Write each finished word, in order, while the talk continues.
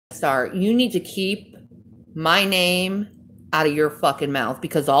start. You need to keep my name out of your fucking mouth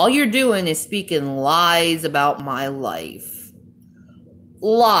because all you're doing is speaking lies about my life.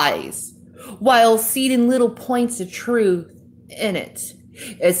 Lies. While seeding little points of truth in it.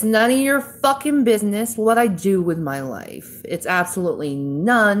 It's none of your fucking business what I do with my life. It's absolutely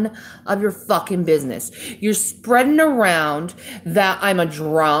none of your fucking business. You're spreading around that I'm a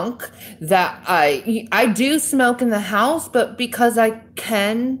drunk, that I do smoke in the house, but because I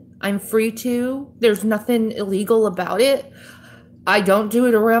can, I'm free to. There's nothing illegal about it. I don't do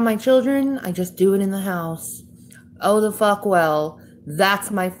it around my children. I just do it in the house. Oh, the fuck well.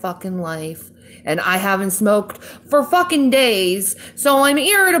 That's my fucking life. And I haven't smoked for fucking days, so I'm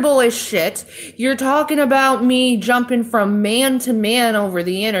irritable as shit. You're talking about me jumping from man to man over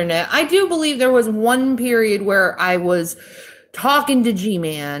the internet. I do believe there was one period where I was talking to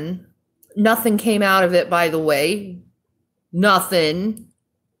G-Man. Nothing came out of it, by the way. Nothing.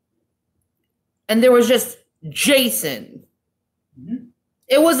 And there was just Jason. Mm-hmm.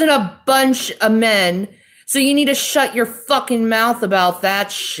 It wasn't a bunch of men, so you need to shut your fucking mouth about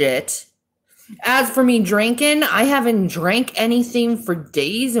that shit. As for me drinking, I haven't drank anything for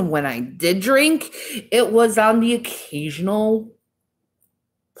days, and when I did drink, it was on the occasional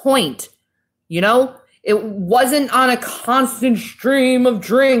point. You know? It wasn't on a constant stream of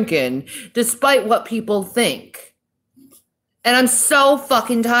drinking, despite what people think. And I'm so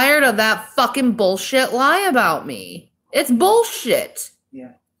fucking tired of that fucking bullshit lie about me. It's bullshit.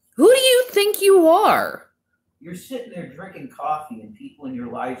 Yeah. Who do you think you are? You're sitting there drinking coffee and people in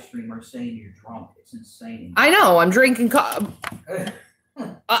your live stream are saying you're drunk. It's insane. I know. I'm drinking coffee.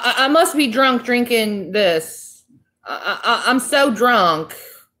 I must be drunk drinking this. I'm so drunk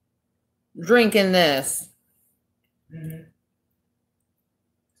drinking this. Mm-hmm.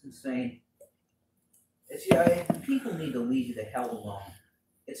 It's insane. People need to leave you the hell alone.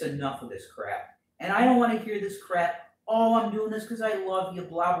 It's enough of this crap. And I don't want to hear this crap. Oh, I'm doing this because I love you,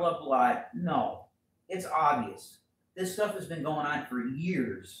 blah, blah, blah. No. It's obvious. This stuff has been going on for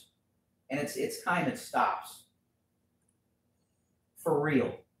years, and it's time it stops. For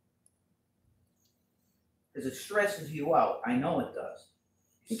real. Because it stresses you out. I know it does.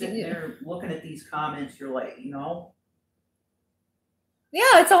 You're sitting there looking at these comments, you're like, you know?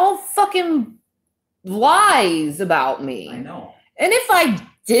 Yeah, it's all fucking lies about me. I know. And if I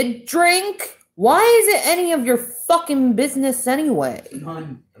did drink, why is it any of your fucking business anyway?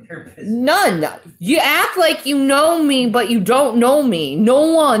 None of your business. None. You act like you know me, but you don't know me.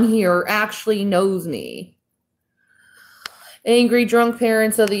 No one here actually knows me. Angry Drunk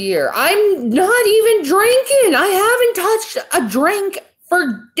Parents of the Year. I'm not even drinking. I haven't touched a drink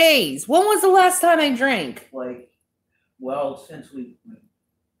for days. When was the last time I drank? Since we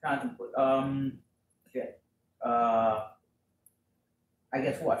contemplate, I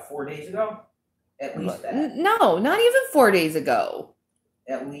guess 4 days ago? At least that. No, not even 4 days ago.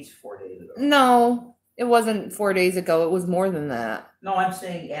 At least 4 days ago. No, it wasn't 4 days ago. It was more than that. No, I'm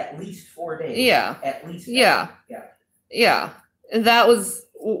saying at least 4 days. Yeah. At least. Yeah. Yeah. Yeah. And that was,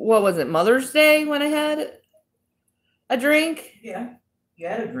 what was it, Mother's Day when I had a drink? Yeah. You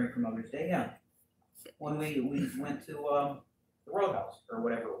had a drink for Mother's Day, yeah. When we went to the Roadhouse or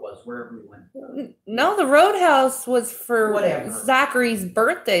whatever it was, wherever we went. No, the Roadhouse was for whatever. Zachary's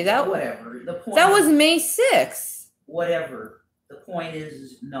birthday. Whatever. The point that was May 6th. Whatever. The point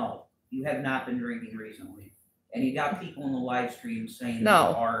is, no, you have not been drinking recently. And you got people in the live stream saying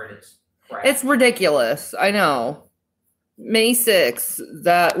no. you are, and it's crap. It's ridiculous. I know. May 6th.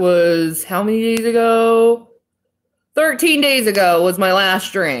 That was how many days ago? 13 days ago was my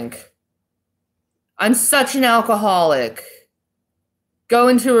last drink. I'm such an alcoholic.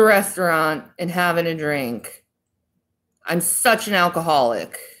 Going to a restaurant and having a drink. I'm such an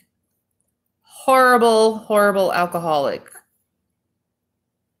alcoholic. Horrible, horrible alcoholic.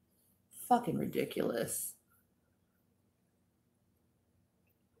 Fucking ridiculous.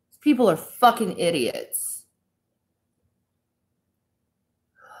 People are fucking idiots.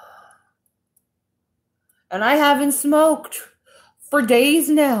 And I haven't smoked for days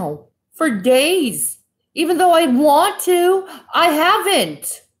now. For days. Even though I want to, I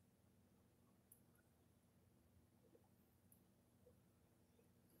haven't.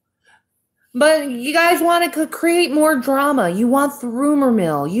 But you guys want to create more drama. You want the rumor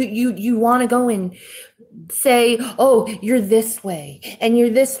mill. You want to go and say, oh, you're this way and you're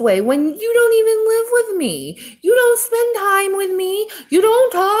this way when you don't even live with me. You don't spend time with me. You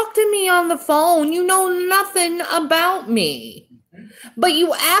don't talk to me on the phone. You know nothing about me. But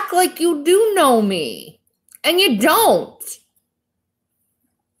you act like you do know me. And you don't.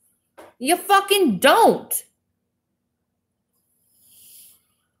 You fucking don't.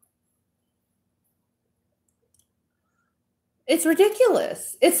 It's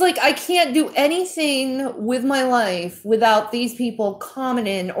ridiculous. It's like I can't do anything with my life without these people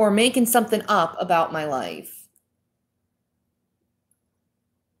commenting or making something up about my life.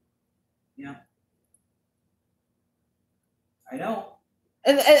 Yeah. I know.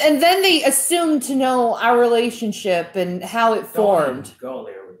 And then they assume to know our relationship and how it formed. Don't go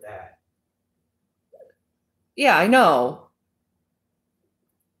there with that. Yeah, I know.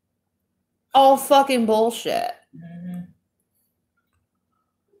 All fucking bullshit. Mm-hmm.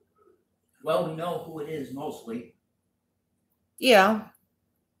 Well, we know who it is mostly. Yeah.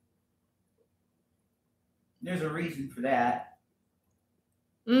 There's a reason for that.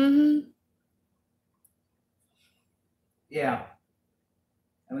 Mm-hmm. Yeah.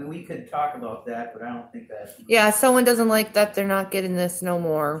 I mean, we could talk about that, but I don't think that. Yeah, someone doesn't like that, they're not getting this no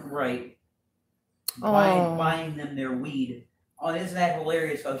more. Right. Oh. Buying them their weed. Oh, isn't that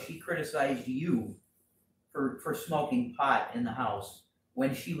hilarious how she criticized you for smoking pot in the house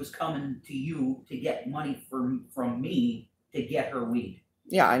when she was coming to you to get money from me to get her weed?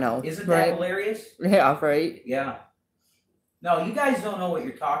 Yeah, I know. Isn't that hilarious? Yeah, right. Yeah. No, you guys don't know what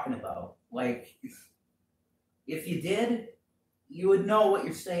you're talking about. Like, if you did, you would know what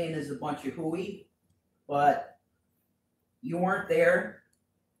you're saying is a bunch of hooey, but you weren't there,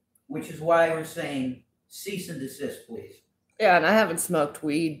 which is why we're saying cease and desist, please. Yeah, and I haven't smoked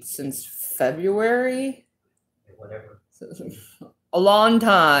weed since February. Whatever. A long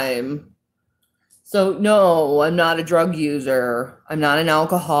time. So, no, I'm not a drug user. I'm not an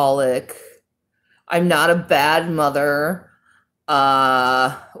alcoholic. I'm not a bad mother.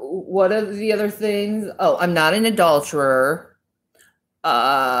 What are the other things? Oh, I'm not an adulterer.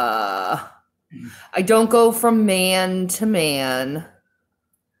 I don't go from man to man.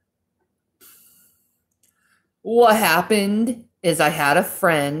 What happened is I had a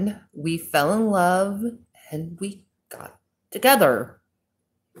friend, we fell in love, and we got together.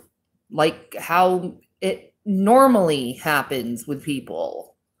 Like how it normally happens with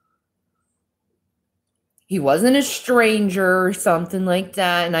people. He wasn't a stranger or something like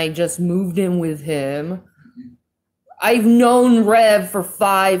that, and I just moved in with him. I've known Rev for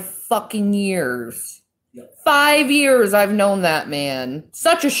 5 fucking years. Yep. 5 years I've known that man.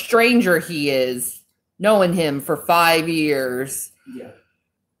 Such a stranger he is. Knowing him for 5 years. Yeah.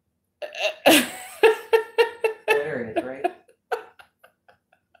 Hilarious, right?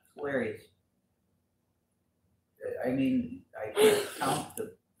 Hilarious. I mean, I can't count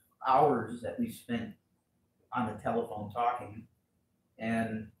the hours that we spent on the telephone talking,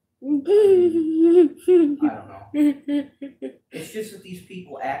 and I don't know. It's just that these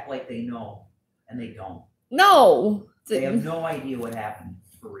people act like they know, and they don't. No. They have no idea what happened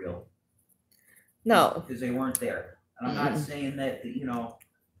for real. No. Because they weren't there. And I'm not saying that, you know,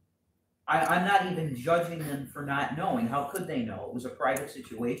 I'm not even judging them for not knowing. How could they know? It was a private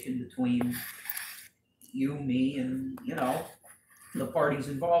situation between you, me, and, you know, the parties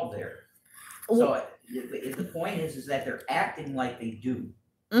involved there. So the point is that they're acting like they do.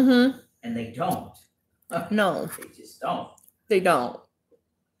 Mm-hmm. And they don't. No. They just don't. They don't.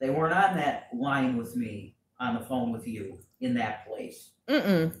 They weren't on that line with me, on the phone with you, in that place.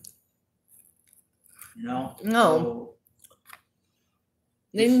 Mm-mm. You know? No. So,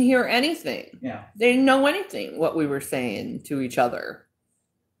 they didn't hear anything. Yeah. They didn't know anything what we were saying to each other.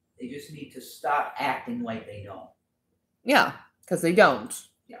 They just need to stop acting like they know. Yeah, because they don't.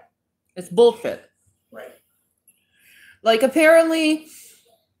 Yeah. It's bullshit. Right. Like, apparently,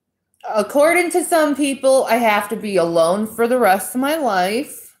 according to some people, I have to be alone for the rest of my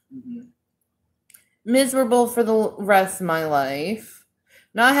life. Mm-hmm. Miserable for the rest of my life.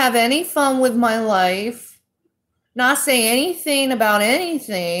 Not have any fun with my life. Not say anything about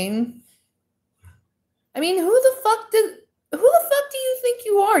anything. I mean, who the fuck do you think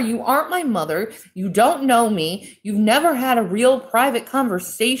you are? You aren't my mother. You don't know me. You've never had a real private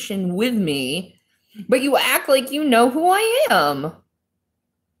conversation with me. But you act like you know who I am.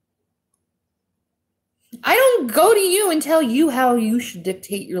 I don't go to you and tell you how you should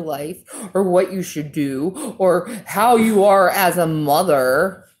dictate your life or what you should do or how you are as a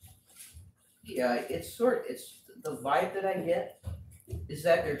mother. Yeah, it's the vibe that I get is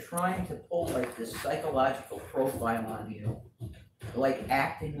that they're trying to pull like this psychological profile on you, like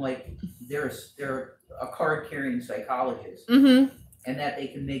acting like they're a card carrying psychologist, Mm-hmm. and that they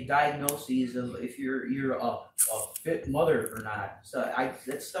can make diagnoses of if you're a fit mother or not. So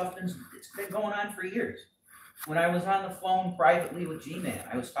that stuff it's been going on for years. When I was on the phone privately with G-Man,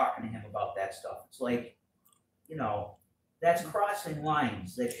 I was talking to him about that stuff. It's like, you know, that's crossing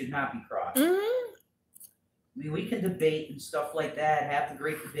lines that should not be crossed. Mm-hmm. I mean, we can debate and stuff like that, have the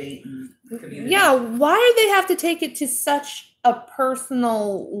great debate and community. Yeah, why do they have to take it to such a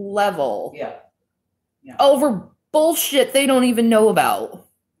personal level? Yeah. Over bullshit they don't even know about.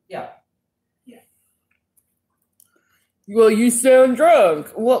 Yeah. Well, you sound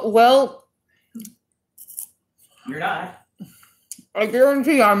drunk. Well, you're not. I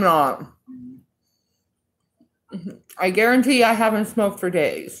guarantee I'm not. I guarantee I haven't smoked for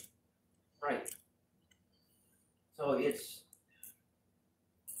days. Right. So just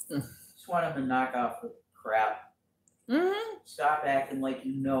want them to knock off the crap. Mm-hmm. Stop acting like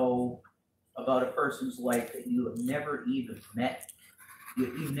you know about a person's life that you have never even met.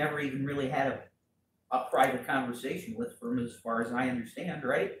 You've never even really had a private conversation with, from as far as I understand,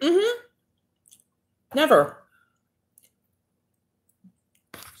 right? Mm-hmm. Never.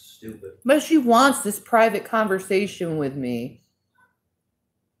 Stupid. But she wants this private conversation with me.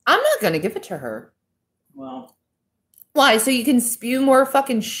 I'm not going to give it to her. Well. Why? So you can spew more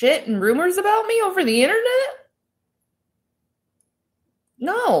fucking shit and rumors about me over the internet?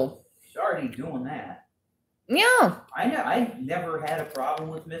 No. She's already doing that. Yeah. I never had a problem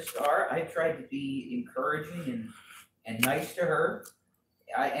with Miss Star. I tried to be encouraging and nice to her.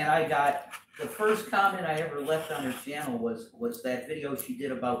 I got the first comment I ever left on her channel was that video she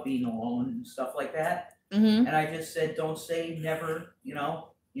did about being alone and stuff like that. Mm-hmm. And I just said, don't say never. You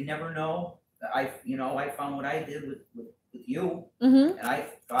never know. I found what I did with you, mm-hmm. and I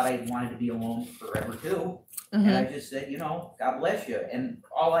thought I wanted to be alone forever too. Mm-hmm. And I just said, God bless you. And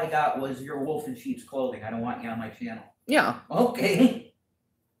all I got was you're a wolf in sheep's clothing. I don't want you on my channel. Yeah. Okay.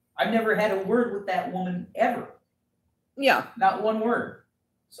 I've never had a word with that woman ever. Yeah. Not one word.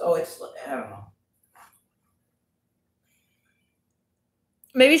 So it's, I don't know.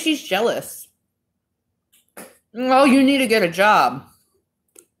 Maybe she's jealous. Oh, you need to get a job.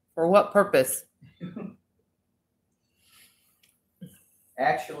 For what purpose?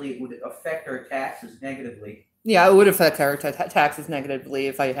 Actually, it would affect our taxes negatively. Yeah, it would affect our taxes negatively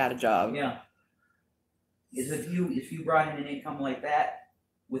if I had a job. Yeah. Is if you brought in an income like that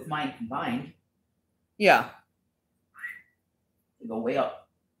with mine combined. Yeah. It'd go way up.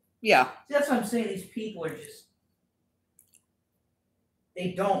 Yeah. See, that's what I'm saying. These people are just,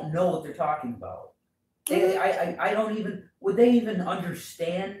 they don't know what they're talking about. I don't even, would they even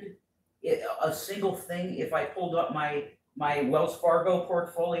understand a single thing if I pulled up my Wells Fargo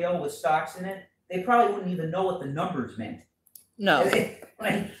portfolio with stocks in it? They probably wouldn't even know what the numbers meant. No.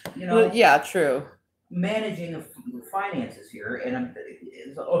 Well, yeah, true. Managing of finances here, and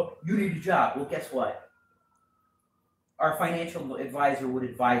you need a job. Well, guess what? Our financial advisor would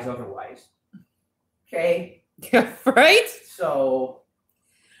advise otherwise. Okay? Yeah, right? So.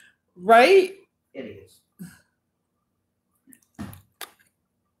 Right? Idiots.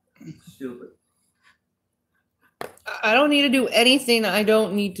 Stupid. I don't need to do anything I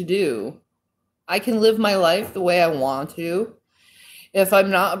don't need to do. I can live my life the way I want to. If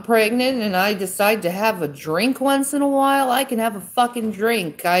I'm not pregnant and I decide to have a drink once in a while, I can have a fucking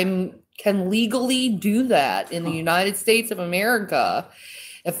drink. I can legally do that in the United States of America.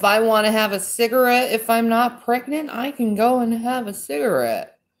 If I want to have a cigarette, if I'm not pregnant, I can go and have a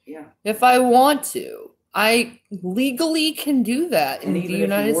cigarette. Yeah. If I want to. I legally can do that in the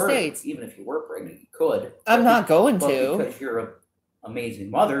United States. Even if you were pregnant, you could. I'm not going to. Because you're an amazing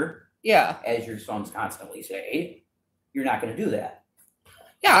mother. Yeah. As your sons constantly say, you're not going to do that.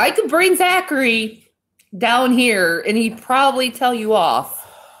 Yeah, I could bring Zachary down here and he'd probably tell you off.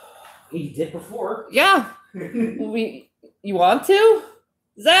 He did before. Yeah. You want to?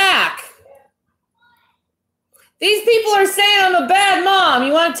 Zach! These people are saying I'm a bad mom.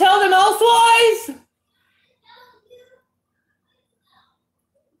 You want to tell them elsewise?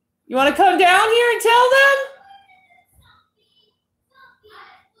 You want to come down here and tell them?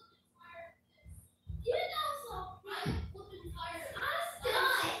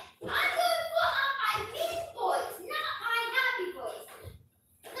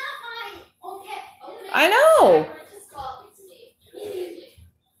 I know.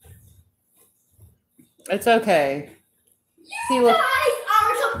 It's okay. You guys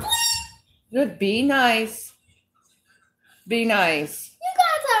are complete. Be nice. Be nice. You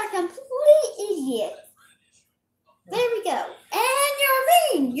guys are complete idiots. There we go. And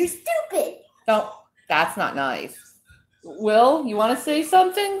you're mean. You're stupid. No, that's not nice. Will, you want to say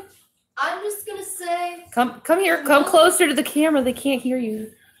something? I'm just gonna say. Come here. Come closer to the camera. They can't hear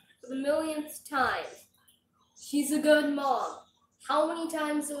you. For the millionth time, she's a good mom. How many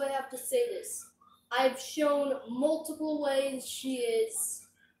times do I have to say this? I've shown multiple ways she is,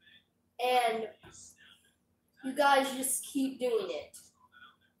 and you guys just keep doing it.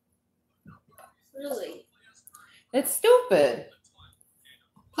 Really. It's stupid.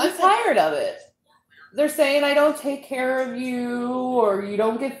 I'm tired of it. They're saying I don't take care of you, or you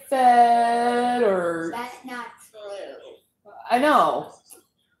don't get fed, or That's not true. I know.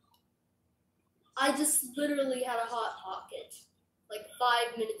 I just literally had a Hot Pocket like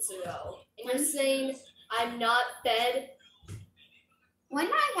 5 minutes ago. And you're saying I'm not fed? When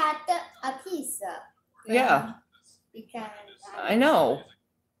I had a pizza. Yeah. Because I know.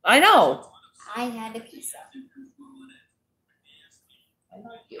 I know. I had a pizza. I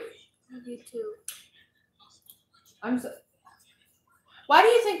like you. You too. Why do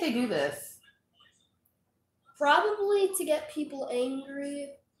you think they do this? Probably to get people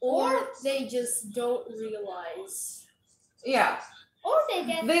angry, or they just don't realize. Yeah. Or they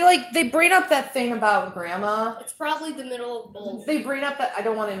get They bring up that thing about grandma. It's probably the middle of both. They bring up that, I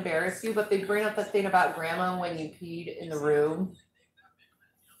don't want to embarrass you, but they bring up that thing about grandma when you peed in the room.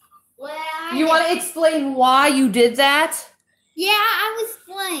 Well, You want to explain why you did that? Yeah, I was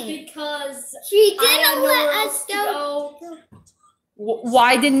playing. Because She I had didn't nowhere let else us to go. go.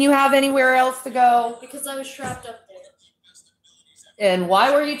 Why didn't you have anywhere else to go? Because I was trapped up there. And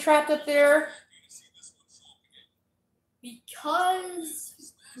why were you trapped up there? Because,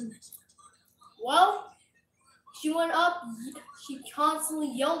 well, she went up, she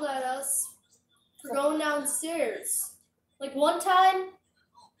constantly yelled at us for going downstairs. Like one time,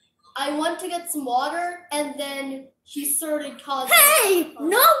 I went to get some water, and then she started causing... Hey,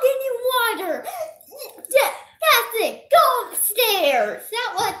 no getting water. That's it. Go upstairs.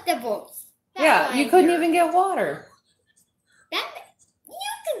 That was the voice. Yeah, you couldn't even get water. You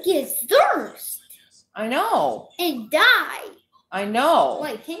could get thirst I know. and die. I know.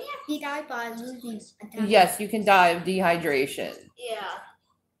 Wait, can you actually die by losing a ton? Yes, you can die of dehydration.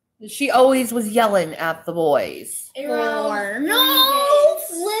 Yeah. She always was yelling at the boys. For Around no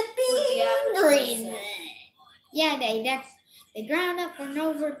 3 days was the flipping average reason. person. Yeah, they drowned up for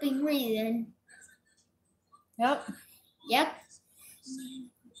no flipping reason. Yep. Yep.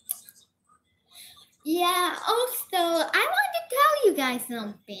 Yeah, also, I want to tell you guys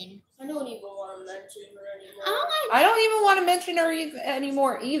something. I don't even want to mention her anymore. I don't even want to mention her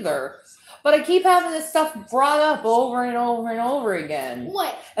anymore either. But I keep having this stuff brought up over and over and over again.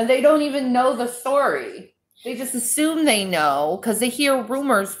 What? And they don't even know the story. They just assume they know because they hear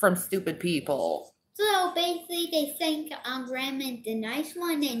rumors from stupid people. So basically, they think Grandma's the nice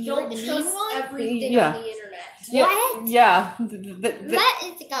one and you're Don't the mean trust one? everything Yeah. on the internet. What? Yeah. That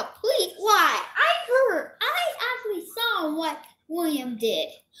is a complete lie. I actually saw what William did.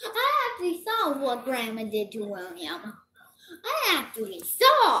 I actually saw what Grandma did to William. I actually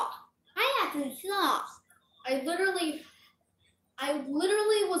saw. I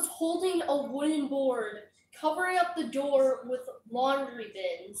literally was holding a wooden board, covering up the door with laundry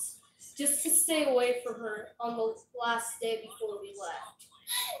bins, just to stay away from her on the last day before we left.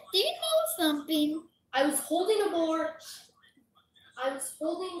 Do you know something? I was holding a board. I was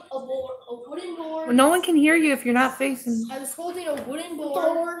holding a wooden board. No one can hear you if you're not facing. I was holding a wooden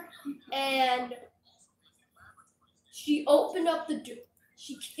board, and she opened up the door.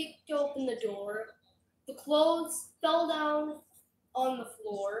 She kicked open the door. The clothes fell down on the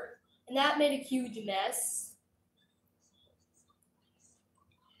floor, and that made a huge mess.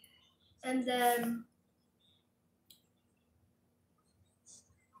 And then,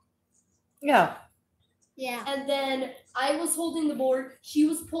 Yeah. Yeah. and then I was holding the board. She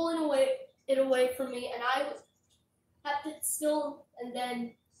was pulling it away from me, and I kept it still. And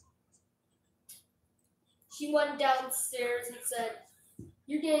then she went downstairs and said,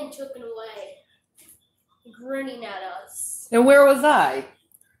 "You're getting taken away," grinning at us. And where was I?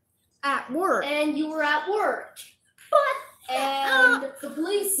 At work. And you were at work. But And the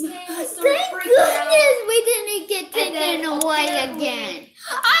police came and started thank freaking out. goodness we didn't get And taken then away apparently- again.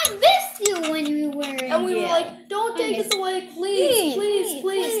 I missed you when you were in And we were jail. like, "Don't take us away, Please, please."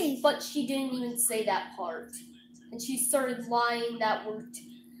 please. But she didn't even say that part. And she started lying that we're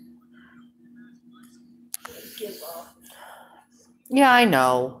give up. Yeah, I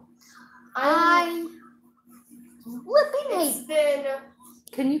know. I flipping hate. It's been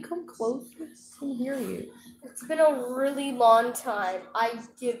Can you come closer? I can hear you. It's been a really long time. I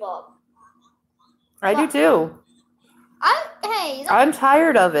give up. I do too. Hey, I'm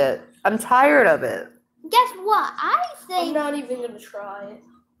tired of it. guess what? I I'm think not even gonna try.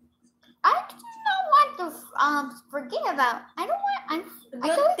 I don't want to forget about. I don't want. The I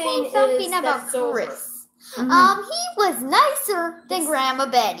good don't thing say something is about that's over. Chris. Mhm. He was nicer than Grandma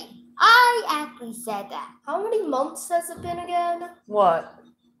Betty. I actually said that. How many months has it been again What?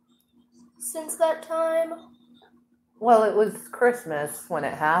 since that time? Well, it was Christmas when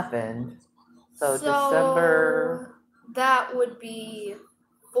it happened. So December. That would be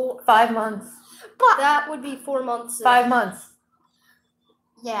 5 months. That would be 4 months. 5 months.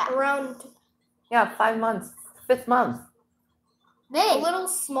 Yeah. Around. Yeah, 5 months. 5th month. A little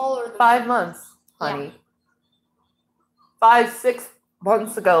smaller than 5 months, honey. 5, 6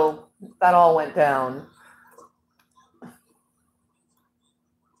 months ago, that all went down.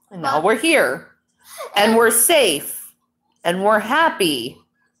 And now we're here. And we're safe. And we're happy.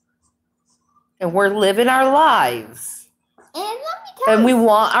 And we're living our lives. And let me tell And we you,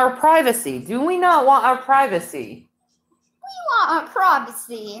 want our privacy. Do we not want our privacy? we want our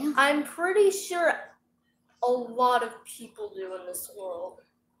privacy. I'm pretty sure a lot of people do in this world.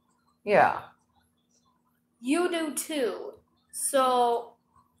 Yeah. You do too. So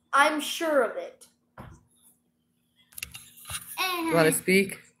I'm sure of it. And You want to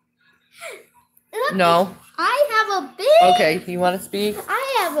speak? look, No. I have a big. Okay, you want to speak?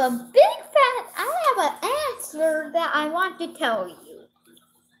 I have a big fat. I have an answer that I want to tell you.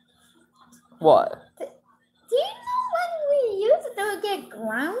 What? Do you know when we used to get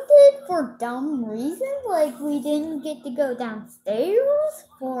grounded for dumb reasons? Like we didn't get to go downstairs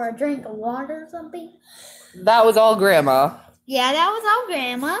for a drink of water or something? That was all Grandma. Yeah, that was all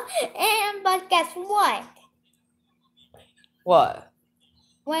Grandma. But guess what? What?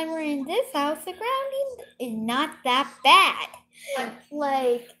 When we're in this house, the grounding is not that bad.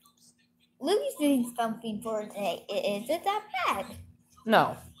 Like losing something for a day, it isn't that bad.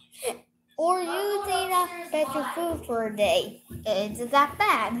 No. Or using a special food for a day, it isn't that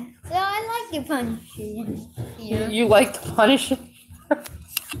bad. So I like to punish you here. You like to punish?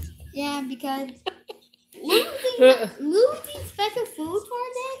 Yeah, because losing special food for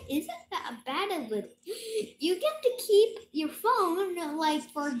a day isn't that bad of it. You get to keep your phone, like,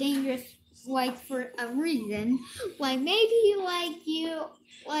 for dangerous, like, for a reason. Like, maybe,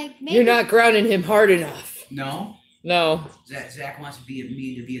 maybe... You're not grounding him hard enough. No? No. Zach wants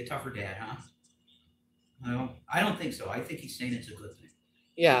me to be a tougher dad, huh? No, I don't think so. I think he's saying it's a good thing.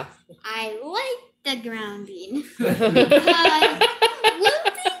 Yeah. I like the grounding. Yeah.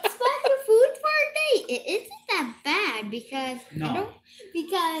 Losing special food for a day, it isn't that bad because No.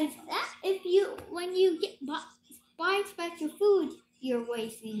 when you buy special food, you're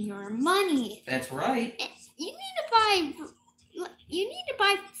wasting your money. That's right. You need to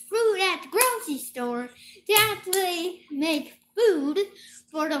buy food at the grocery store to actually make food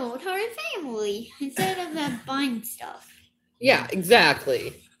for the whole entire family instead of buying stuff. Yeah,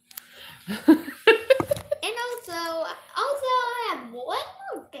 exactly. And also I have one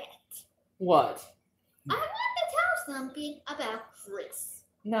more bet. What? I want to tell something about Chris.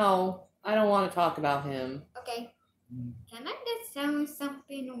 No, I don't want to talk about him. Okay. Can I just tell you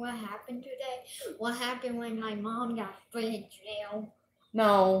something what happened today? What happened when my mom got put in jail?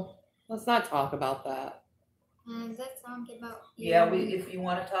 No, let's not talk about that. Let's talk about Yeah, if you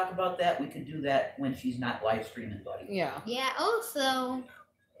want to talk about that, we can do that when she's not live streaming, buddy. Yeah. Yeah, also,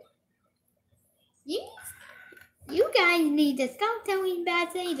 you guys need to stop telling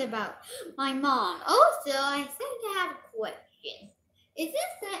bad things about my mom. Also, I think I have a question. Is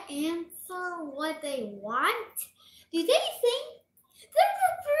this the answer what they want? Do they think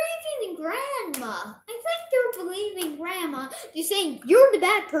they're believing in Grandma? I think they're believing Grandma. They're saying you're the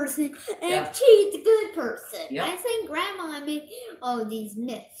bad person and she's the good person. Yeah. I think Grandma made all these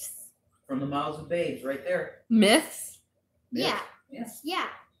myths. From the mouths of babes, right there. Myths? Yeah. Yes. Yeah.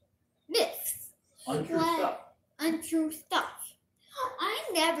 Myths. Untrue What? stuff. Untrue stuff. I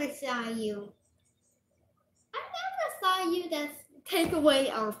never saw you just take away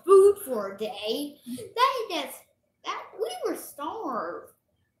our food for a day. That we were starved.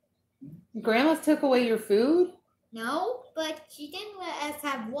 Grandma's took away your food? No, but she didn't let us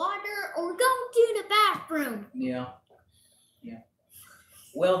have water or go to the bathroom. Yeah.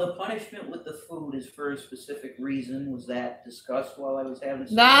 Well, the punishment with the food is for a specific reason. Was that discussed while I was having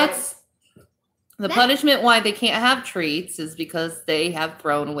this? That's the punishment why they can't have treats is because they have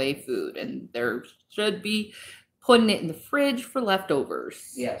thrown away food and there should be putting it in the fridge for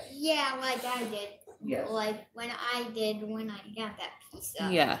leftovers. Yes. Yeah, like I did. Yes. Like when I got that pizza.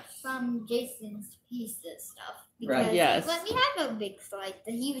 Yeah. From Jason's pizza stuff. Right, Because yes. let me have a big slice.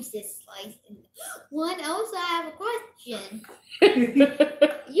 And he was just slice. And one also I have a question.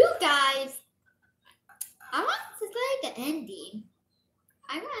 You guys, I want to say the ending.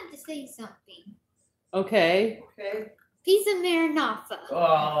 I wanted to say something. Okay. Okay. Piece of Maranatha.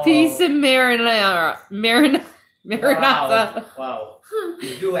 Oh. Piece of marinara. Marinata. Wow.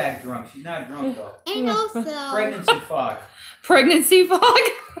 You do act drunk. She's not drunk though. And also Pregnancy fog. Pregnancy fog?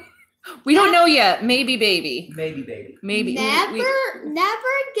 We don't know yet. Maybe baby. Maybe baby. Maybe. never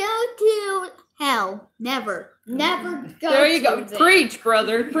go to hell. Never go There you go. to there. Preach,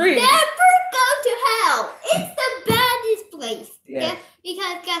 brother. Preach. Never go to hell. It's the baddest place. Yeah.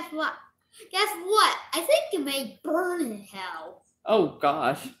 Because guess what? I think you may burn in hell. Oh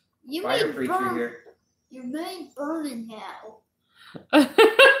gosh. You Fire may preacher burn. here. You may burn in hell.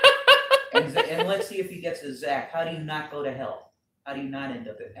 And let's see if he gets a Zach. How do you not go to hell? How do you not end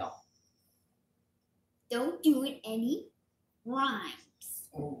up in hell? Don't do it any rhymes.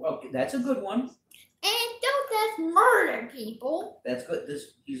 Oh, okay, that's a good one. And don't just murder people. That's good.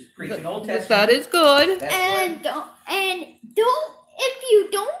 He's preaching Old Testament. That is good. That's And right. don't if you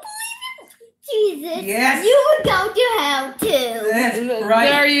don't believe in Jesus, Yes. you would go to hell too. That's right.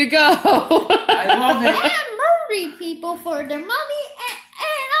 There you go. I love it. And murdering people for their money and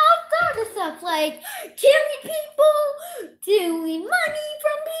all sort of stuff like killing people, stealing money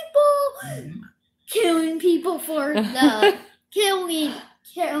from people, Mhm. killing people for the killing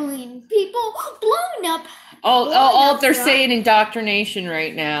people, blowing up. All they're saying indoctrination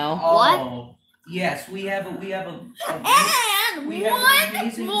right now. Oh, yes, we have an And one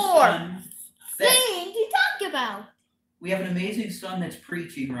amazing more son. thing to talk about. We have an amazing son that's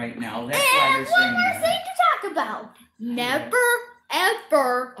preaching right now. That's why And they're one saying more that. thing to talk about. Never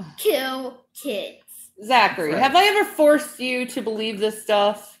ever kill kids. Zachary, Right. have I ever forced you to believe this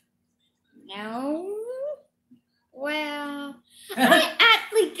stuff? No. Well, I'm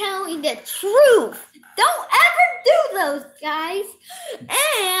actually telling the truth. Don't ever do those, guys.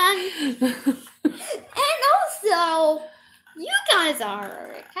 And also, you guys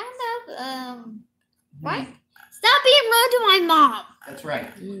are kind of right. Stop being rude to my mom. That's right.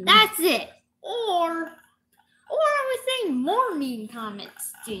 That's it. Or I was saying more mean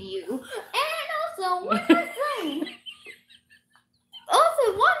comments to you. And also, one more thing.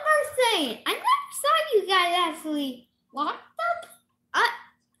 I never saw you guys actually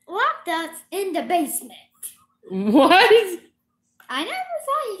locked us in the basement. What? I never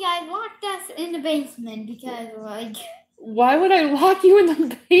saw you guys locked us in the basement because, like, Why would I lock you in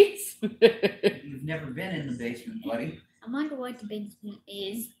the basement? You've never been in the basement, buddy. I wonder what the basement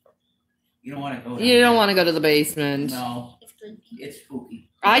is. You don't want to go down You don't there. want to go to the basement. No, It's creepy. it's spooky.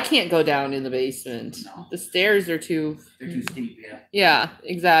 I can't go down in the basement. No. The stairs are too. They're too steep, yeah. Yeah,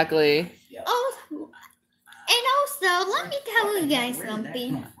 exactly. Oh, and also, let me tell you guys Where did that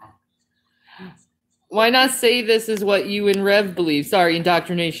something. come from? Why not say this is what you and Rev believe? Sorry,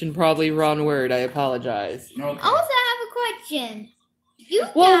 indoctrination, probably wrong word. I apologize. Okay. Also, I have a question. You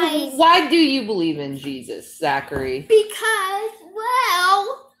Well, guys, why do you believe in Jesus, Zachary? because,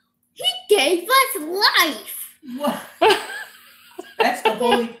 well, he gave us life. What? That's the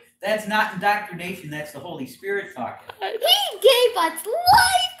Holy. That's not indoctrination. That's the Holy Spirit talking. He gave us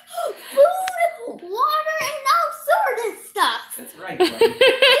life, food, water, and all sort of stuff. That's right, buddy. He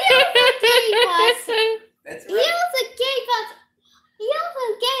also gave us. That's He right. also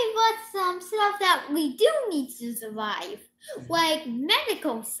gave us some stuff that we do need to survive, like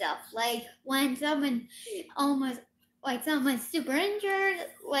medical stuff, like when someone's super injured,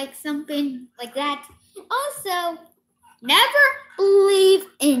 like something like that. Also, never believe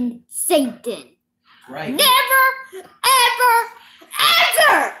in Satan. Right. Never, ever,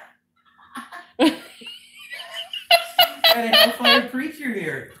 ever. Got a hellfire preacher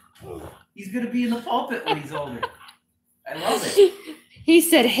here. He's gonna be in the pulpit when he's older. I love it. He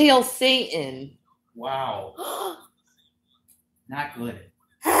said, "Hail Satan." Wow. Not good.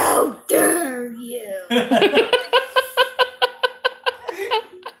 How dare you?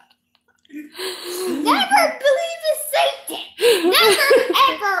 Never believe in Satan. Never,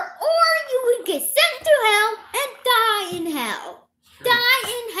 ever, or you will get sent to hell and die in hell. Die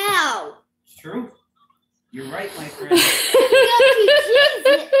in hell. It's true. You're right, my friend. If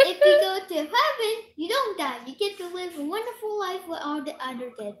you go to heaven, you don't die. You get to live a wonderful life with all the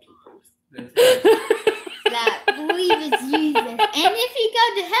other dead people That's right. that believe in Jesus. And if you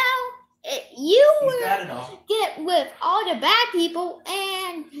go to hell, you He's will got it all. get with all the bad people,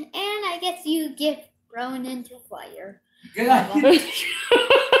 and I guess you get thrown into fire. Good.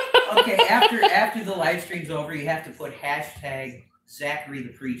 Okay, after the live stream's over, you have to put hashtag Zachary the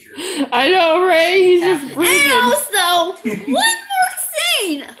Preacher. I know, right? He's just And freaking. also, one more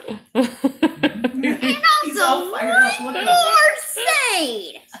thing. And He's also, all fired up. one Look at him. more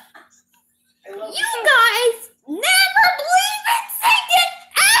thing. I love You guys never believe in Satan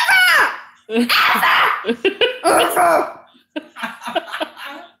ever. Ever.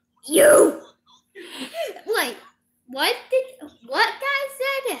 You. Wait, what guy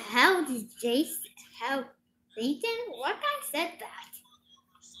said? How did Satan? What guy said that?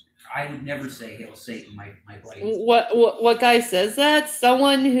 I would never say hail Satan, my buddy. What guy says that?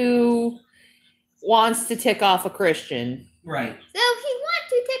 Someone who wants to tick off a Christian. Right. So he wants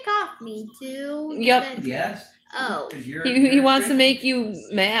to tick off me too. Yep. because- Yes. Oh, 'Cause you're He a wants to Christian. make you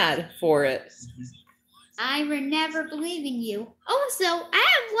mad for it. I will never believe in you. Also, I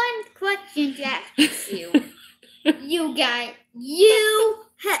have one question to ask you. You guy,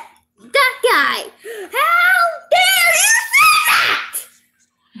 that guy. How dare you say that?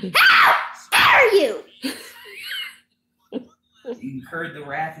 How dare you? You incurred the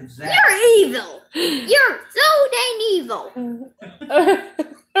wrath of Zach. You're evil. You're so dang evil.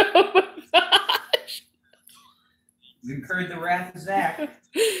 You incurred the wrath of Zach.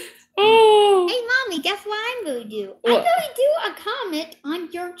 Oh. Hey, Mommy, guess what I'm going to do? What? I'm going to do a comment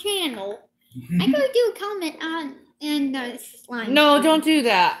on your channel. I'm going to do a comment on slime. No, Stream. don't do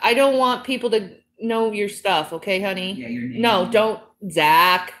that. I don't want people to know your stuff, okay, honey? Yeah, your name. No, don't.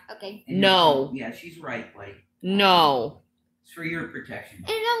 Zach, Okay. And No. Yeah, she's right. Like, no. it's for your protection.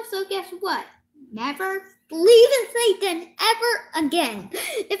 And also, guess what? Never believe in Satan ever again.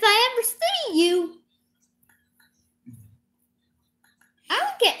 If I ever see you, I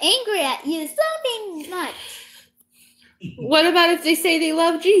will get angry at you so dang much. What about if they say they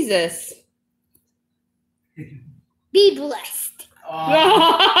love Jesus? Be blessed.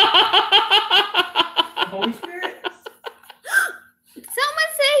 Holy Spirit.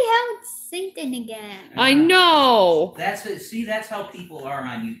 Someone say help Satan again. I know. That's it. See, that's how people are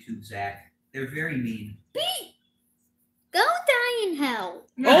on YouTube, Zach. They're very mean. Go die in hell.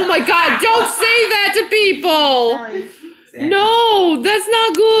 Oh my God, don't say that to people. Sorry. Zach, No, that's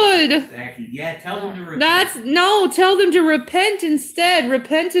not good. Exactly. Yeah, tell them to repent. Tell them to repent instead.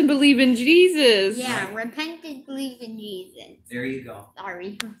 Repent and believe in Jesus. Yeah, repent and believe in Jesus. There you go.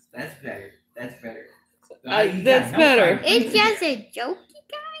 Sorry. That's better. That's better. That's better. fight. It's just a jokey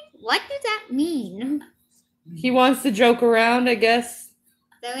guy? What does that mean? He wants to joke around, I guess.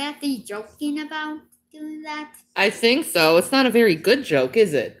 So we have to be joking about doing that? I think so. It's not a very good joke,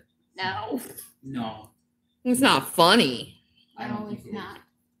 is it? No. No, It's not funny. I don't No, think it's it is. not.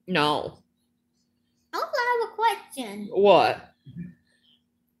 No. I also have a question. What?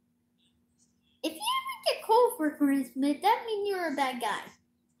 If you ever get cold for Christmas, that means you're a bad guy.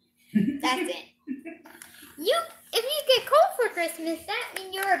 That's it. If you get cold for Christmas, that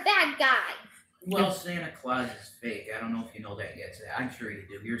means you're a bad guy. Well, Santa Claus is fake. I don't know if you know that yet, Zach. I'm sure you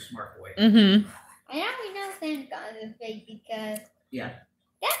do. You're a smart boy. Mm-hmm. And now we know Santa Claus is fake because Yeah.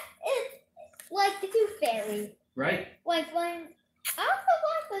 that is like the Tooth Fairy. Right? Like when I also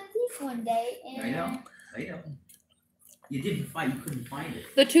watched the Thief one day and I know. You couldn't find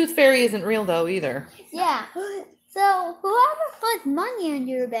it. The tooth fairy isn't real, though, either. yeah. So whoever puts money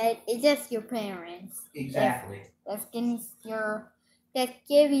under your bed is just your parents. Exactly. That's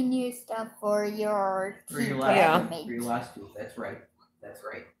giving you stuff for your For your teeth last, Yeah. mate. for your last tooth. That's right. That's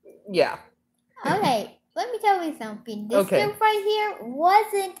right. Yeah. Okay, let me tell you something. This Okay. tooth right here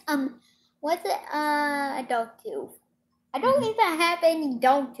wasn't a dog tooth. I don't even have any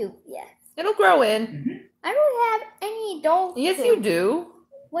dog tooth yet. It'll grow in. I don't have any dog Yes, tooth. you do.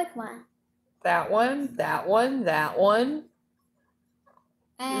 What one? That one, that one, that one,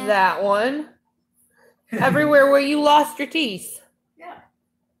 Uh, that one. Everywhere where you lost your teeth. Yeah.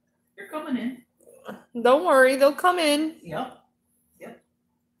 They're coming in. Don't worry, they'll come in. Yep.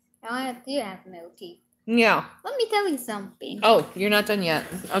 I do have no teeth. Yeah. Let me tell you something. Oh, you're not done yet.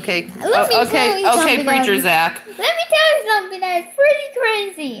 Okay. Let me tell you Okay, something preacher else. Zach. Let me tell you something that's pretty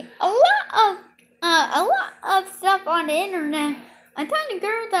crazy. A lot of stuff on the internet. I'm telling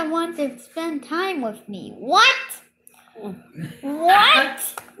girls that want to spend time with me. What?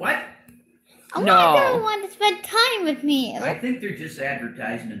 What? What? A lot No. of girls want to spend time with me. I think they're just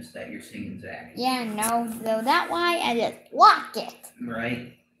advertisements that you're seeing, Zach. Yeah, no. So that why I just block it.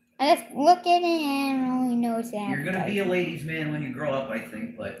 Right? I just look at it and I only know it's You're gonna be a ladies' man when you grow up, I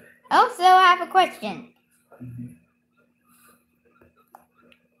think, but Also, I have a question.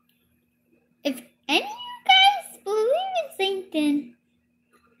 If any of you guys believe in Satan,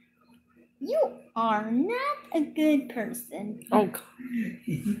 you are not a good person. Oh,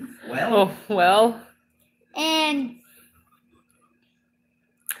 God. well, And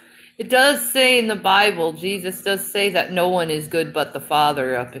It does say in the Bible, Jesus does say that no one is good but the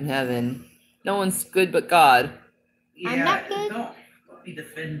Father up in heaven. No one's good but God. yeah, I'm not good. Don't be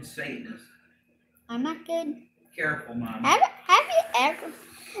defending Satanists. I'm not good. Careful, Mom. Have you ever?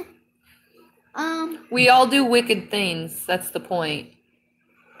 We all do wicked things. That's the point.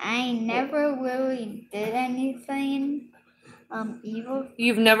 I never really did anything evil.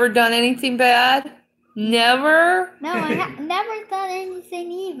 You've never done anything bad? Never? No, I never done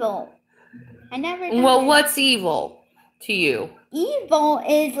anything evil. I never done Well, it. what's evil to you? Evil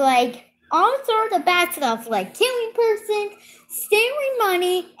is like all sorts of bad stuff like killing persons, stealing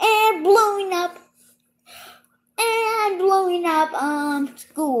money, and blowing up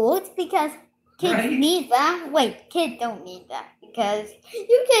schools because kids Right. need that. Wait, kids don't need that because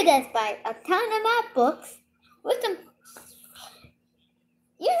you could just buy a ton of math books with some.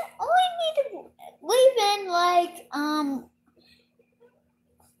 You only need to believe in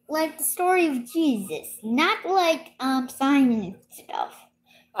like the story of Jesus, not like science stuff.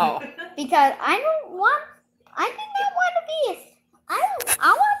 Oh, Because I want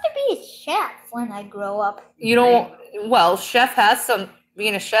to be a chef when I grow up. you don't. Well, chef has some.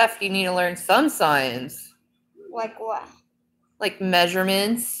 Being a chef, you need to learn some science, Like what? like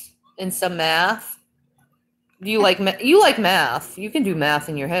measurements and some math. Do you like you like math? You can do math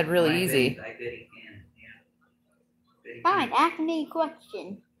in your head really easy. I bet he can. Yeah. Bet he Fine, can. ask me a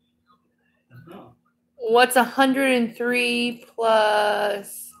question. Oh. What's 103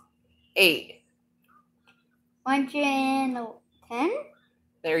 plus 8? 110?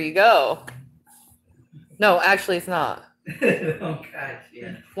 There you go. No, actually, it's not. Oh gosh,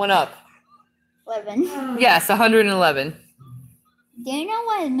 yeah. One up. 11. Yes, 111. Do you know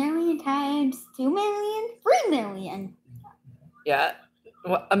what a million times 2 million? 3 million. Yeah.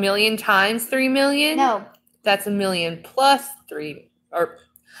 What, a million times 3 million? No, That's a million plus 3. Or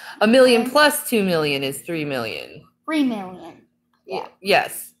a million Okay. plus 2 million is 3 million. 3 million. Yeah.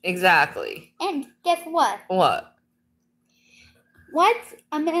 Yes, exactly. And guess what? What? What's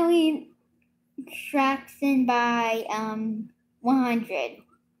a million fractioned by 100?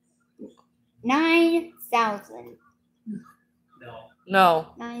 9,000. No. No.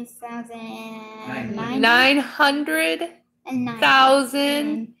 9,000.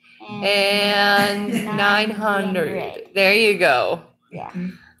 900,000 and 900. There you go. Yeah.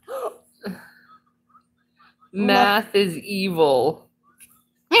 Math is evil.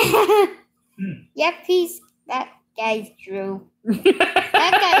 Yep, that guy's true.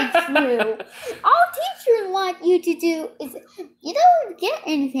 That guy's true. All teachers want you to do is you don't get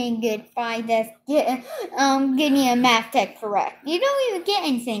anything good by this getting a math test correct. You don't even get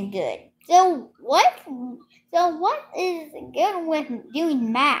anything good. So what is good with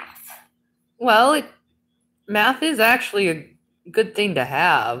doing math? Well, math is actually a good thing to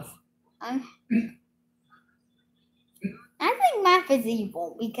have. I think math is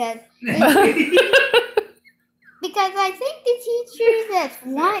evil because I think the teachers that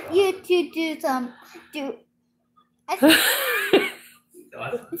want you to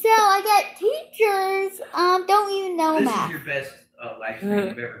so I get teachers don't even know This math. is your best live stream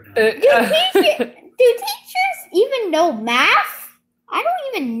you've ever done. Do teachers even know math? I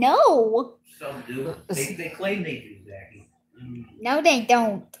don't even know. Some do. They claim they do, Zachy. No, they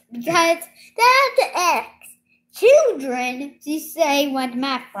don't. Because they have to ask children to say what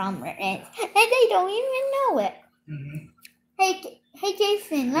math problem is, and they don't even know it. Mm-hmm. Hey,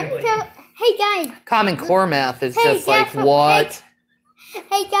 Jason, let Yeah, me tell. Hey guys, Common Core math is Hey, just like, Jeff, what?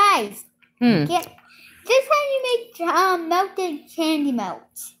 hey guys. Hmm. This is how you make melted candy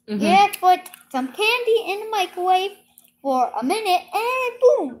melts. Mhm. You just put some candy in the microwave for a minute, and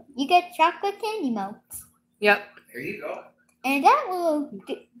boom, you get chocolate candy melts. Yep. There you go. And that will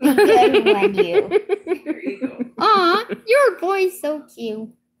do good on you. There you go. Aw, your boy's so cute.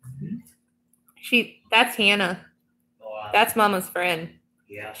 That's Hannah. Oh, That's Mama's friend.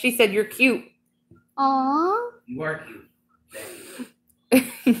 yeah. She said you're cute. You Aw. are cute.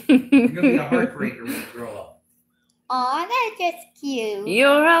 You're gonna be a heartbreaker when you grow up. Aw, that's just cute.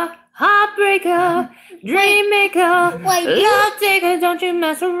 You're a heartbreaker, dream maker, Wait, love taker. Don't you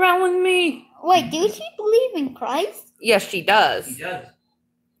mess around with me. Wait, do she believe in Christ? Yes, she does. He does.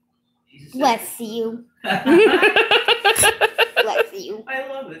 She's a Bless you. sister. Bless you. I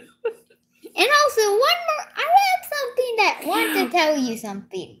love it. And also, one more. I have something that want to tell you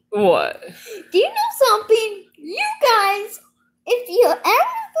something. What? Do you know something? You guys, if you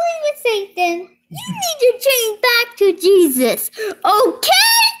ever believe in Satan, you need to change back to Jesus. Okay?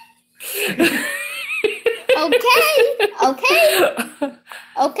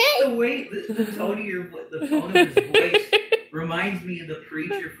 Okay? The way the tone of the tone of his voice reminds me of the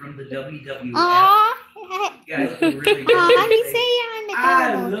preacher from the WWF. Aw. Guy looking really Aw, good. I can say I'm I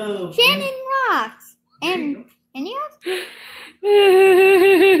McDonald's. love Shannon rocks. you. And you else?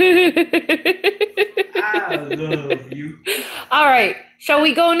 I love you. All right. Shall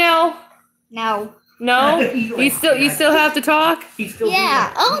we go now? No. No? He's You like, still have to talk? He's still Yeah. doing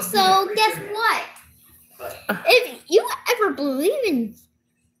that. Also, guess what? But If you ever believe in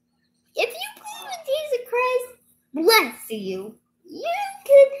Jesus Christ, bless you.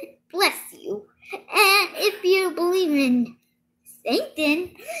 Bless you. And if you believe in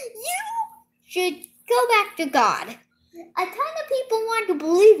Satan, you should go back to God. A ton of people want to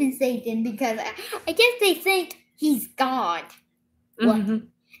believe in Satan because I guess they think he's God. Mhm.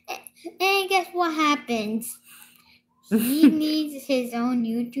 And guess what happens? He needs his own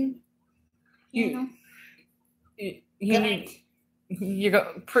YouTube channel. You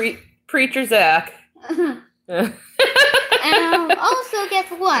go preacher Zach. Also, guess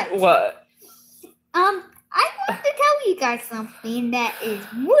what? What? I want to tell you guys something that is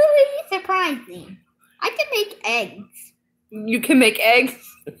really surprising. I can make eggs. You can make eggs?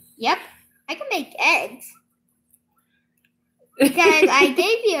 Yep, I can make eggs. Because I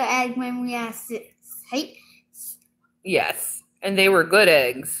gave you an egg when we asked it. Yes, and they were good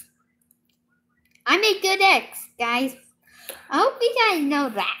eggs. I make good eggs, guys. I hope you guys know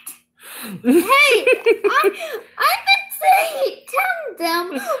that. Hey, I've been saying telling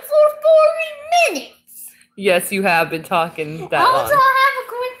them for 40 minutes. Yes, you have been talking that Also, long. I have a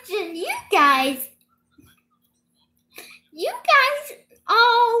question. You guys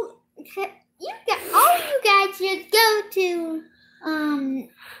all you guys should go to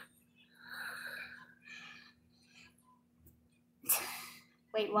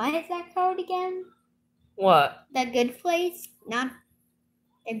wait, what is that called again? What? The good place? Not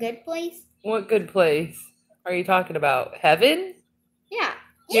the good place? What good place are you talking about? Heaven? Yeah.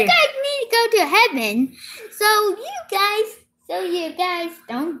 You Yeah. guys need to go to heaven so you guys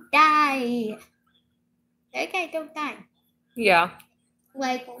don't die. You guys don't die. Yeah.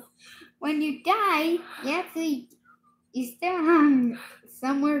 Like when you die, you still have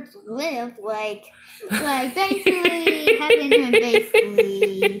somewhere to live, like basically heaven and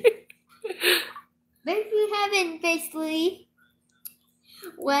basically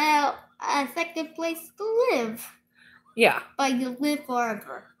well, a second place to live. Yeah. But you live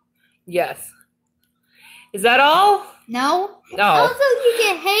forever. Yes. Is that all? No? No. Also, you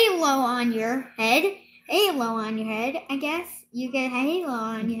get halo on your head. I guess. You get halo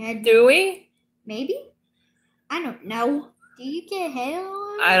on your head. Do we? Maybe? I don't know. Do you get halo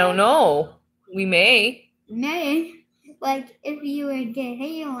on your I don't head? know. We may. May. Like, if you would get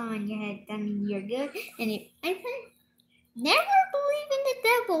halo on your head, then you're good. And I think, never believe in the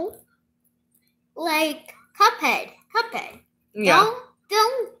devil. Like, Cuphead. Yeah.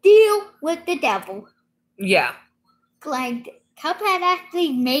 Don't deal with the devil. Yeah. Like, Cuphead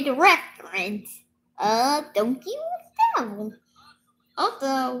actually made a reference. Don't deal with the devil.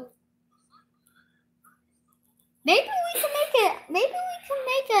 Also, maybe you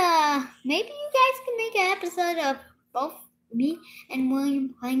guys can make an episode of both me and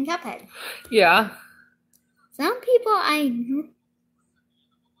William playing Cuphead. Yeah. Some people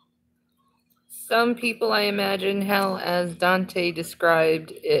I imagine hell as Dante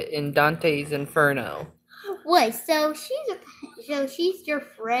described it in Dante's Inferno. wait, so she's your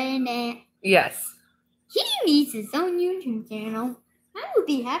friend and Yes. he needs his own YouTube channel. I would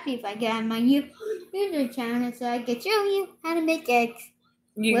be happy if I got my YouTube channel so I could show you how to make eggs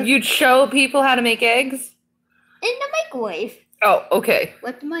You'd show people how to make eggs? in the microwave. Oh, okay.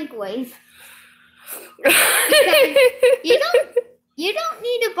 With the microwave. You don't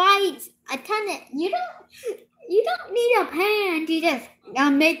need to buy a ton of you don't need a pan to just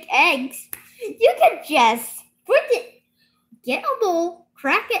make eggs. You can just get a bowl,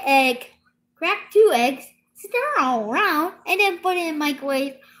 crack 2 eggs, stir all around, and then put it in the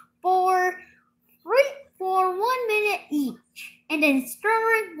microwave for 1 minute each. And then stir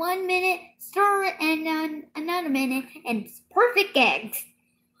it 1 minute, stir it and then another minute, and it's perfect eggs.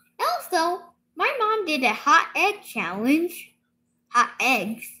 Also, my mom did a hot egg challenge. Hot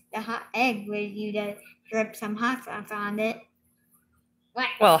eggs. The hot egg where you just drip some hot sauce on it. What?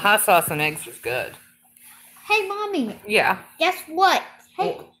 Well, hot sauce and eggs is good. Hey, Mommy, Yeah. guess what?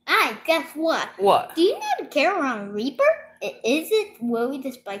 Hey, guess what? What? Do you know the Carolina Reaper? It isn't really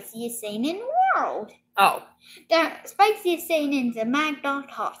the spiciest thing in the world. Oh. The spiciest thing is the Mad Dog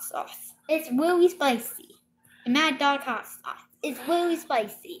hot sauce. It's really spicy. The Mad Dog hot sauce. It's really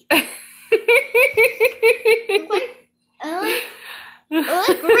spicy. Like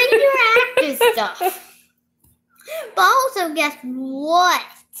radioactive stuff. But also, guess what?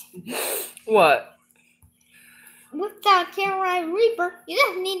 What? With the Carolina Reaper, you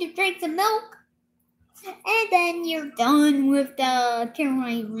just need to drink some milk. And then you're done with the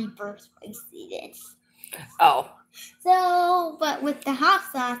Carolina Reaper spiciness. Oh. So, but with the hot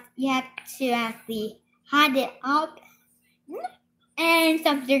sauce, you have to actually hot it up. And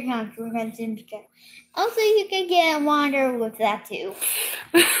some sugar comes in because also you can get water with that too.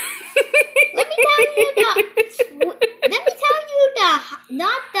 Let me tell you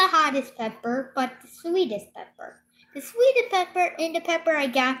not the hottest pepper, but the sweetest pepper. The sweetest pepper and the pepper I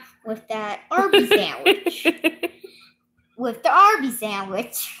got with that Arby's sandwich. With the Arby's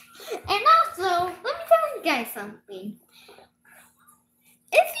sandwich. And also, let me tell you guys something.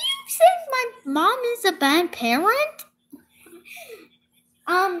 If you think my mom is a bad parent,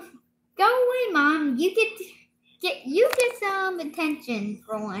 go away, Mom. You get some attention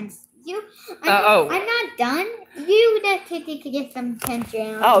for once. I'm not done. You that kid could get some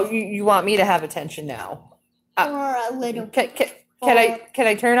attention. Oh, you want me to have attention now? For a little. Can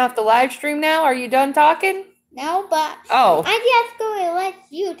I turn off the live stream now? Are you done talking? No, but Oh. I just going to let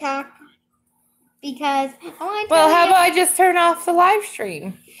you talk because I want to. Well, how about I just turn off the live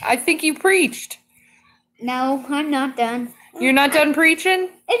stream? I think you preached. No, I'm not done. You're not done preaching?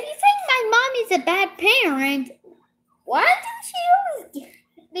 If you think my mom is a bad parent, why don't you?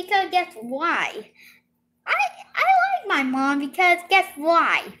 Because guess why? I like my mom because guess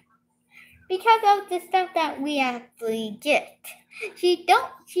why? Because of the stuff that we actually get. She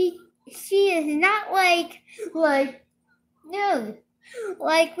is not like no.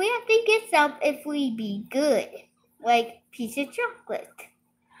 Like we have to get stuff if we be good. Like piece of chocolate.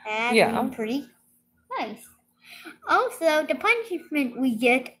 That's pretty nice. Also, the punishment we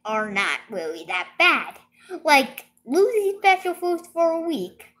get are not really that bad. Like losing special foods for a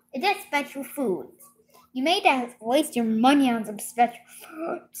week. That's special foods. You may have to waste your money on some special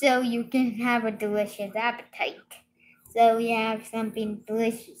food so you can have a delicious appetite. So you have something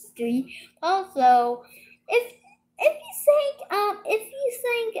delicious to eat. Also, if you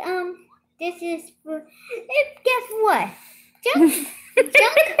think this is for, guess what? Junk. Let me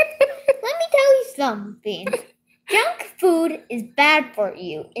tell you something. Junk food is bad for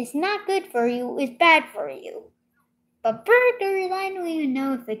you. It's not good for you. It's bad for you. But burgers, I don't even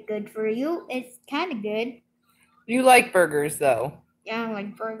know if it's good for you. It's kind of good. You like burgers, though. Yeah, I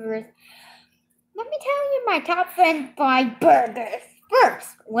like burgers. Let me tell you my top 5 burgers. First,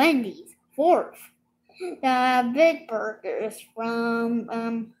 Wendy's. Fourth, the big burgers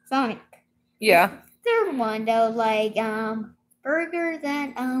from Sonic. Yeah. Third one, though, like burgers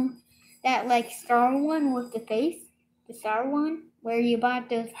that like star one with the face. The star one where you bought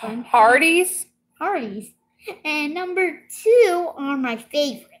those fun Hardee's? Hardee's. And number 2 are my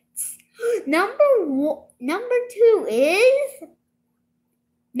favorites. Number 2 is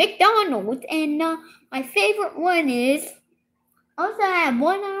McDonald's, and my favorite one is. Also, I have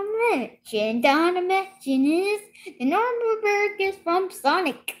one honorable mention. The honorable mention is the normal burgers from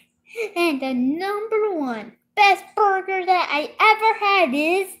Sonic, and the number 1 best burger that I ever had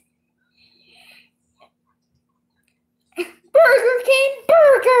is Burger King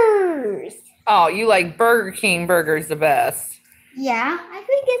burgers. Oh, you like Burger King burgers the best. Yeah, I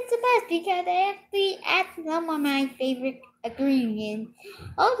think it's the best because they actually add some of my favorite ingredients.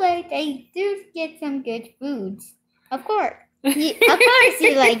 Also, they do get some good foods. Of course. Of course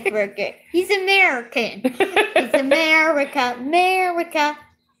you like burger. He's American. It's America. America.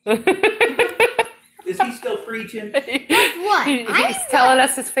 Is he still preaching? Guess what? He's telling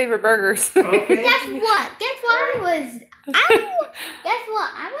us his favorite burgers. Okay. Guess what? Guess what?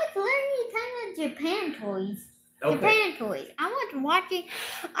 I was learning a ton of Japan toys. Okay. Japan toys. I was watching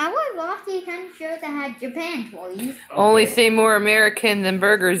a ton of shows that had Japan toys. Only thing more American than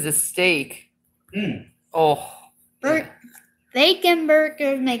burgers is steak. Mm. Oh. Steak and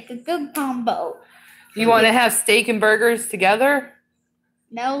burgers make a good combo. You want to have steak and burgers together?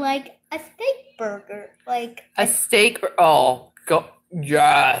 No, like a steak burger. Like a steak. Oh, go.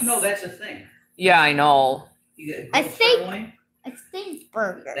 Yes. No, that's a thing. Yeah, I know. You get A grilled steak- sirloin, a steak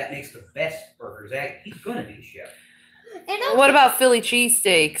burger. that makes the best burgers. He's gonna be chef. And also, What about Philly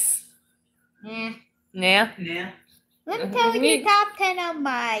cheesesteaks? Nah. Nah. Nah. Let me tell you the top 10 of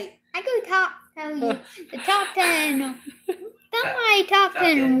my. I go tell you the top 10. Not my top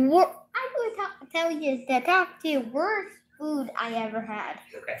 10. Tell you the top 2 worst food I ever had.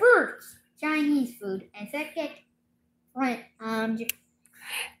 Okay. First, Chinese food, and second,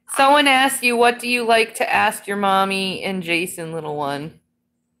 Someone asked you, what do you like to ask your mommy and Jason, little one?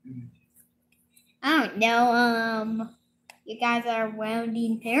 I don't know. You guys are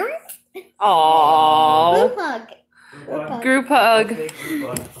welding parents. Aww. Group hug. Group hug. Okay,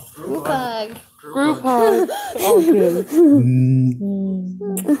 Group hug. Group hug.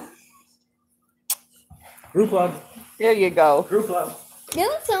 Group hug. There you go. Group hug. Do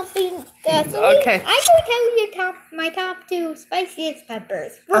something. Okay. I will tell you my top 2 spiciest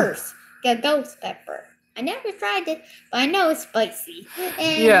peppers. First, the ghost pepper. I never tried it, but I know it's spicy.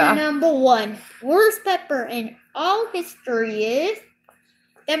 And Yeah. the number 1 worst pepper in all history is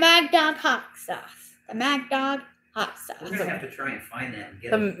the Mad Dog hot sauce. The Mad Dog hot sauce. We're gonna have to try and find that and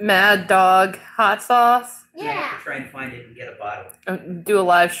get The a Mad Dog hot sauce. We're gonna have Yeah. to try and find it and get a bottle. Do a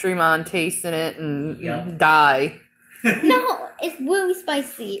live stream on tasting it and Yep. die. No, it's really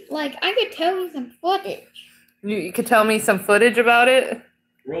spicy. Like, I could tell you some footage. You could tell me some footage about it?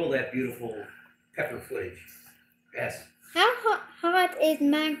 Roll that beautiful pepper footage. Yes. How hot is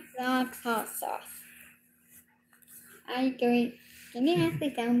McDonald's hot sauce? I agree. Can you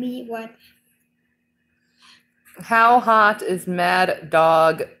actually tell me what? How hot is Mad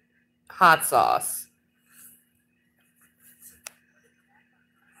Dog hot sauce?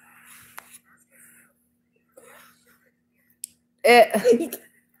 It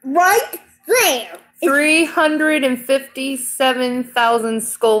Right there. 357,000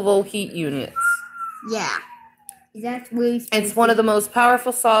 Scoville heat units. Yeah. That's really spicy. It's one of the most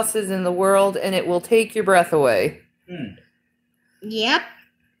powerful sauces in the world, and it will take your breath away. Yep.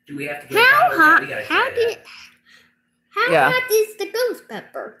 Do we have to get How a bottle of that? hot? We gotta How try that. How hot is the ghost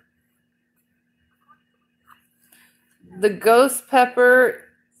pepper? The ghost pepper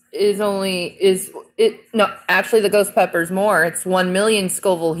actually the ghost pepper is more. It's 1 million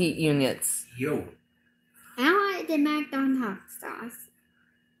Scoville heat units. Yo. How hot is the McDonald's hot sauce?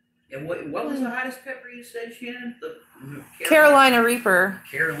 And what was the hottest pepper you said, Shannon? The Carolina Reaper.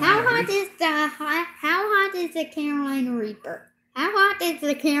 Carolina How hot Reaper? is the Carolina Reaper? How hot is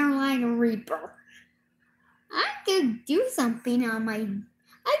the Carolina Reaper? I could do something on my.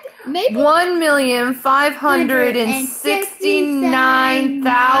 Maybe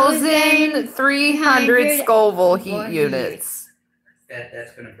 1,569,300 Scoville heat units.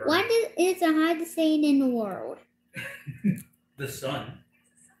 That's gonna burn. what is the hottest thing in the world? The sun.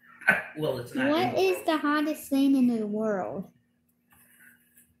 Well, it's not. What is the hottest thing in the world?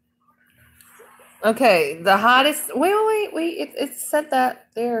 Okay, the hottest. Wait. It said that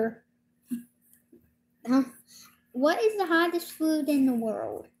there. What is the hottest food in the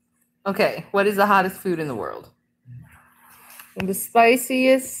world? Okay, what is the hottest food in the world? And the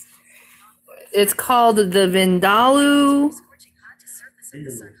spiciest. It's called the Vindaloo.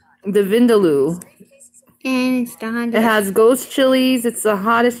 The Vindaloo. And it's the hottest. It has ghost chilies. It's the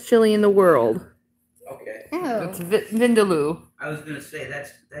hottest chili in the world. Okay. It's Oh. Vindaloo. I was gonna say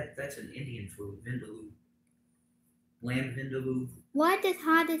that's an Indian food, vindaloo. Lamb vindaloo. What is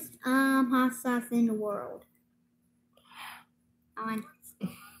hottest hot sauce in the world?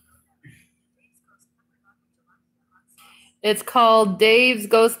 It's called Dave's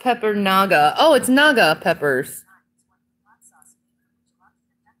Ghost Pepper Naga. Oh, it's Naga peppers.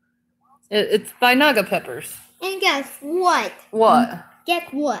 It's by Naga peppers. And guess what? What? Guess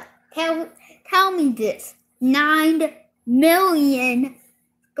what? Tell me this. 9 million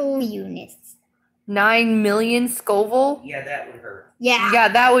school units. 9 million Scoville? Yeah, that would hurt. Yeah. Yeah,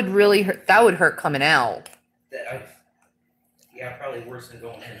 that would really hurt. That would hurt coming out. Yeah, probably worse than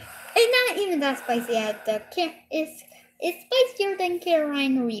going in. It's not even that spicy at the it's spicier than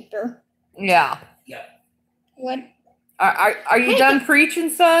Carolina Reaper. Yeah. What? Are you Hey, done preaching,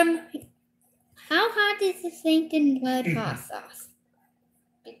 son? How hot is the Saint Blood hot sauce?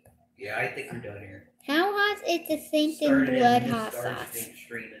 Yeah, I think we're done here. How hot is the Saint Started Blood in hot started sauce?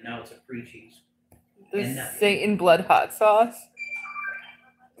 mainstream, and now it's a preachings. The Satan Blood hot sauce.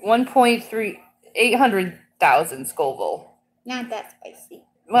 800,000 Scoville. Not that spicy.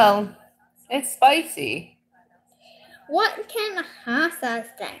 Well, it's spicy. What kind of hot sauce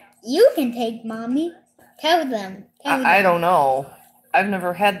that you can take, Mommy? Tell them. I don't know. I've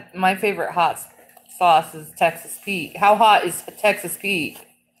never had. My favorite hot sauce is Texas Pete. How hot is Texas Pete?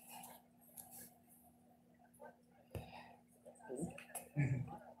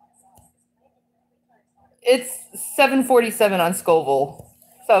 It's 747 on Scoville,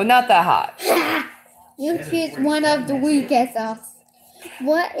 so not that hot. You choose one of the weakest sauce.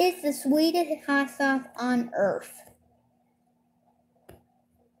 What is the sweetest hot sauce on earth?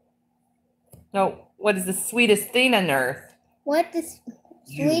 No, what is the sweetest thing on earth? What is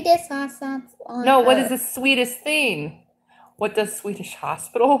sweetest hot sauce on No, earth? what is the sweetest thing? What does Swedish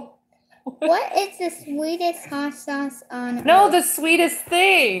Hospital? What is the sweetest hot sauce on No, earth? the sweetest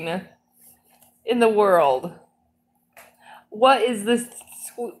thing in the world. What is the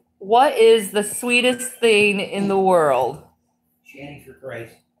sweetest thing in the world? Shanny for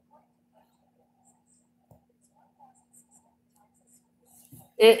Christ.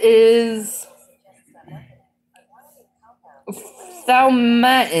 It is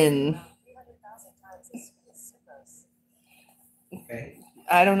Thalmatin. Okay.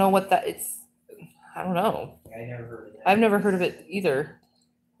 I don't know what that it's. I don't know. I never heard of that. I've never heard of it either.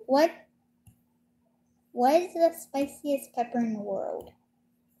 What is the spiciest pepper in the world?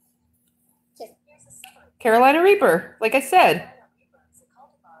 Carolina Reaper, like I said.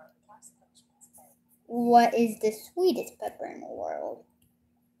 What is the sweetest pepper in the world?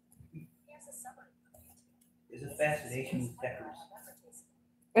 There's a fascination with peppers.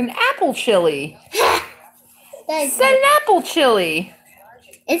 An apple chili. Guys, It's an apple chili.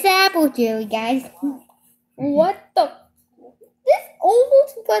 it's apple chili, guys. What the? This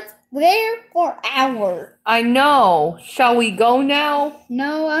almost was there for hours. I know. Shall we go now?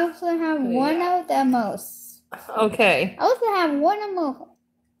 No, I also have one of the most. Okay. I also have one of most.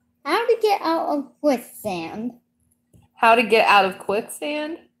 How to get out of quicksand. How to get out of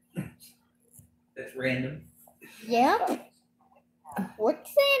quicksand? That's random. Yep.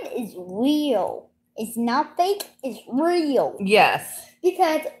 Quicksand is real. It's not fake, it's real. Yes.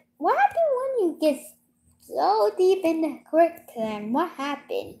 Because what happens when you get so deep in the quicksand? What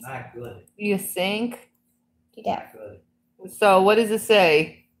happens? Not good. You sink. Yeah. Not good. So what does it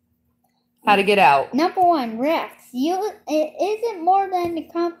say? How to get out? Number one, Rex. It isn't more than a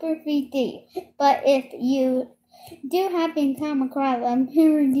comfort deep. But if you do happen to come across a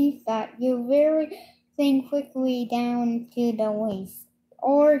mirror spot, you very sink quickly down to the waist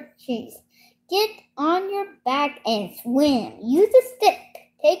or chase. Get on your back and swim. Use a stick.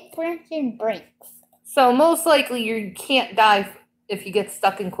 Take friction breaks. So most likely you can't die if you get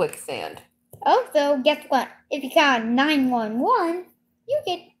stuck in quicksand. Also, guess what? If you call 911,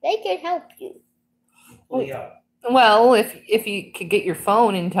 they could help you. Pull you up. Well, if you could get your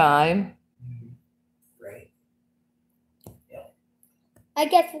phone in time. Right.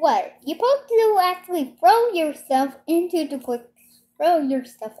 Guess what? You're supposed to actually throw yourself throw your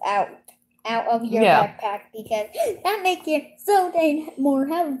stuff out of your backpack, because that makes you so more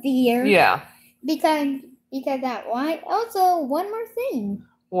healthier. Yeah. Because that. Why? Also, one more thing.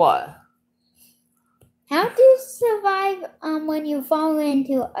 What? How to survive when you fall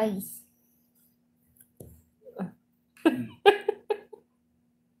into ice?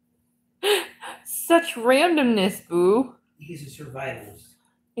 Such randomness, Boo. He's a survivalist.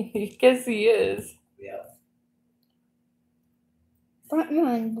 I guess he is. Yeah. Front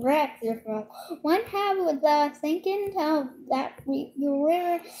one, Rex, one have the thinking of that your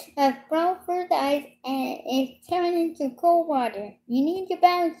river has frozen the ice and it's turned into cold water. You need your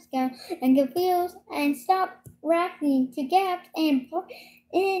balance gun and confused and stop racking to gaps and put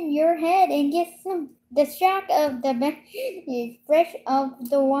in your head and get the shock of the is fresh of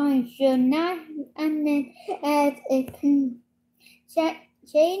the wine should not admit as it can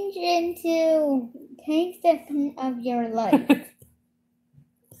change into taste of your life.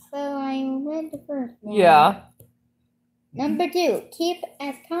 So I read the first one. Yeah. Number 2, keep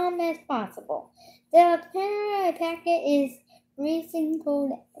as calm as possible. The packet is freezing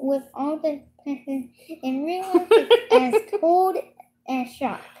cold with all the passion and realize it's as cold as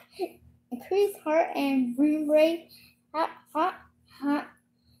shock. Increase heart and brain rate, high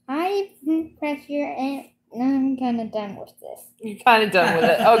pressure, and I'm kind of done with this. You're kind of done with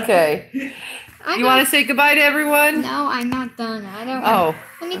it. Okay. You want to say goodbye to everyone? No, I'm not done. I don't. Oh.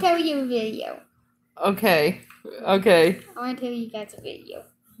 Let me tell you a video. Okay. I want to tell you guys a video.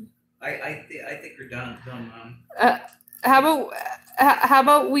 I think we're done, Mom. How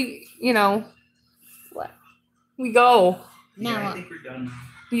about we, What? we go. No. Yeah, I think we're done now.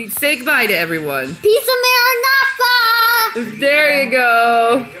 You say goodbye to everyone. Peace of Maranatha! There you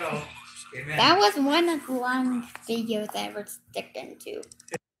go. There you go. Amen. That was one of the longest videos I ever sticking to.